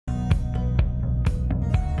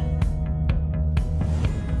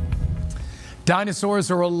Dinosaurs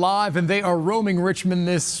are alive and they are roaming Richmond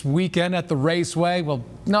this weekend at the Raceway. Well,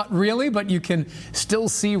 not really, but you can still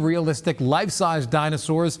see realistic life-size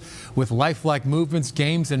dinosaurs with lifelike movements,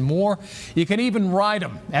 games, and more. You can even ride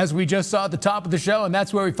them, as we just saw at the top of the show, and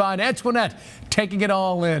that's where we find Antoinette taking it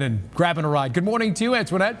all in and grabbing a ride. Good morning to you,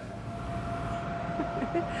 Antoinette.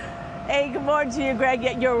 Hey, good morning to you, Greg.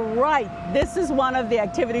 Yeah, you're right. This is one of the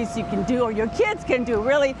activities you can do, or your kids can do.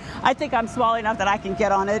 Really, I think I'm small enough that I can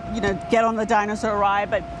get on it, get on the dinosaur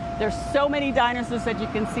ride, but there's so many dinosaurs that you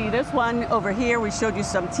can see. This one over here, we showed you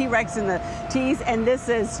some T-Rex in the T's, and this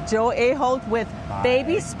is Joe Ahold with hi.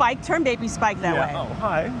 Baby Spike. Turn Baby Spike that way. Oh,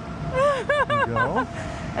 hi. There you go.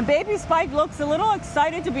 And Baby Spike looks a little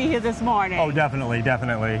excited to be here this morning. Oh, definitely,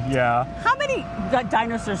 yeah. How many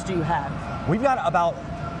dinosaurs do you have? We've got about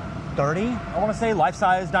 30, I want to say,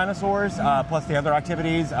 life-size dinosaurs, plus the other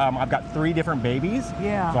activities. I've got 3 different babies.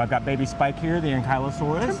 Yeah. So I've got Baby Spike here, the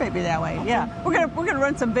Ankylosaurus. Turn Baby that way. Okay. Yeah. We're gonna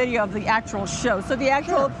run some video of the actual show. So the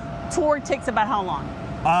actual tour takes about how long?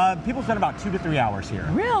 People spend about 2 to 3 hours here.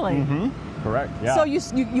 Really? Mm-hmm. Correct. Yeah. So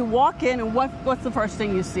you walk in, and what's the first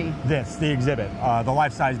thing you see? The exhibit, the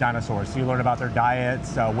life-size dinosaurs. So you learn about their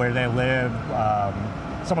diets, where they live.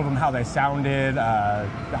 Some of them how they sounded,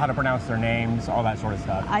 how to pronounce their names, all that sort of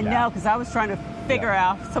stuff. I know, because I was trying to figure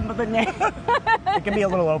out some of the names. It can be a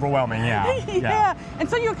little overwhelming, yeah. And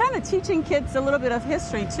so you're kind of teaching kids a little bit of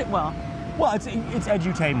history too. Well, it's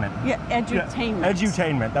edutainment. Yeah, edutainment. Yeah,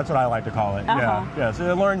 edutainment, that's what I like to call it. Yeah, so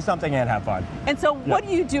they learn something and have fun. And so what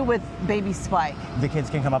do you do with Baby Spike? The kids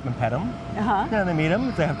can come up and pet them. And they meet them.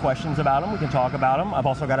 If they have questions about them, we can talk about them. I've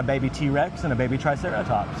also got a baby T-Rex and a baby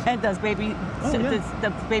Triceratops. And does Baby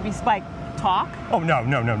Spike talk? Oh, no.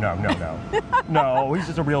 No, he's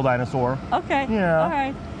just a real dinosaur. Okay. Yeah. All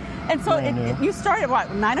right. And so you start at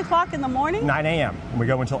what, 9 o'clock in the morning? 9 a.m. And we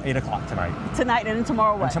go until 8 o'clock tonight. Tonight, and then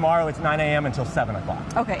tomorrow what? And tomorrow it's 9 a.m. until 7 o'clock.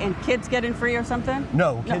 Okay, and kids get in free or something?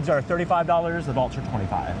 No, kids are $35, adults are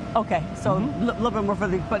 $25. Okay, so a little bit more for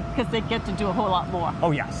but because they get to do a whole lot more.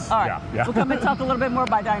 Oh, yes. All right, yeah. We'll come and talk a little bit more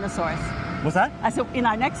about dinosaurs. What's that? I said in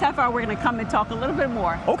our next half hour, we're going to come and talk a little bit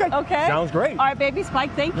more. Okay. Okay? Sounds great. All right, Baby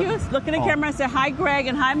Spike, thank you. Look in the camera and say hi, Greg,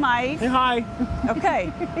 and hi, Mike. Hey, hi.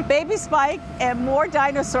 Okay, Baby Spike and more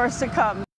dinosaurs to come.